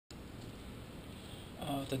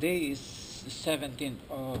Today is the 17th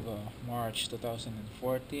of March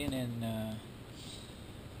 2014, and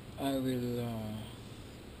I will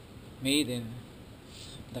maiden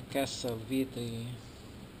the KESTREL VTOL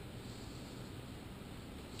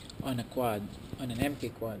on a quad, on an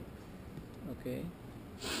MK quad. Okay,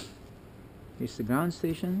 here's the ground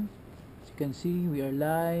station. As you can see, we are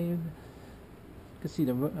live. You can see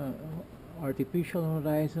the artificial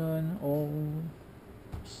horizon, all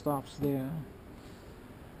stops there.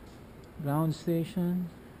 Ground station,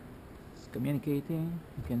 it's communicating,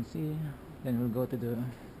 you can see. Then we'll go to the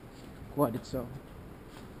quad itself.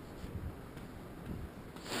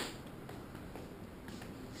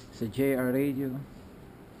 It's a JR radio.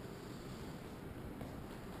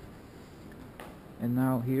 And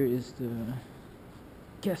now here is the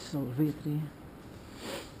KESTREL V3.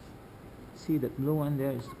 See that blue one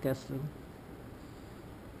there is the KESTREL.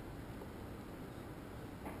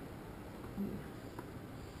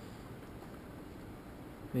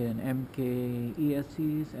 With an MK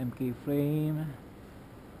ESCs, MK frame,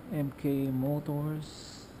 MK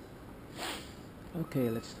motors. Okay,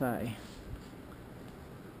 let's try.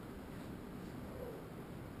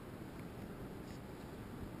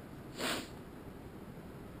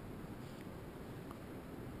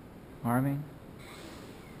 Arming.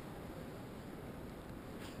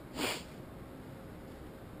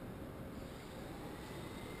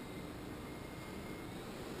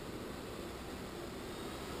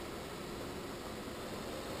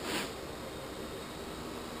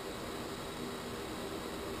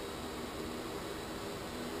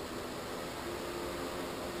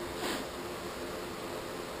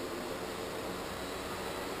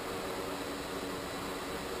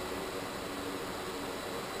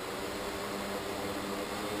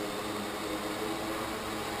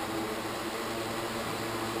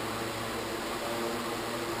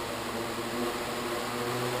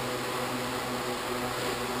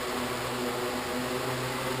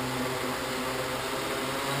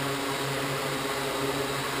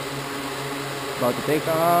 About to take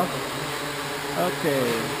off. Okay,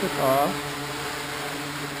 took off.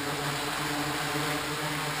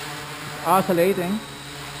 It's oscillating.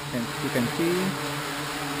 You can see.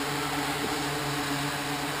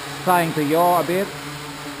 It's trying to yaw a bit.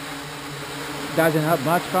 Doesn't have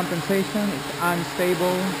much compensation. It's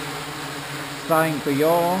unstable. It's trying to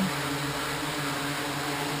yaw.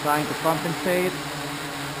 Trying to compensate.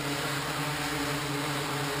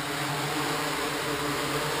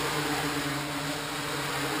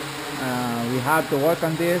 We have to work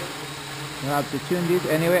on this. We have to tune this.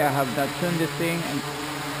 Anyway, I have not tuned this thing, and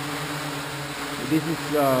this is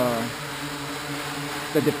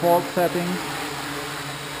the default setting.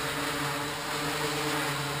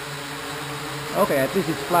 Okay, at least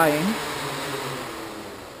it's flying.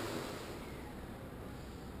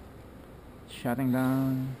 Shutting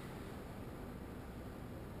down.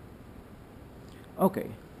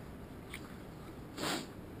 Okay.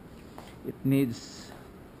 It needs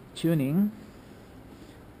tuning.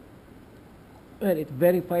 Well, it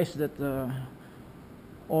verifies that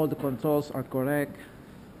all the controls are correct.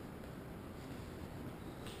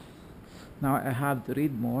 Now I have to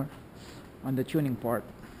read more on the tuning part.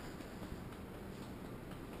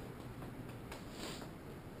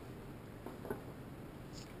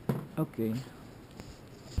 Okay.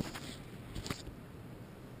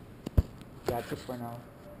 That's it for now.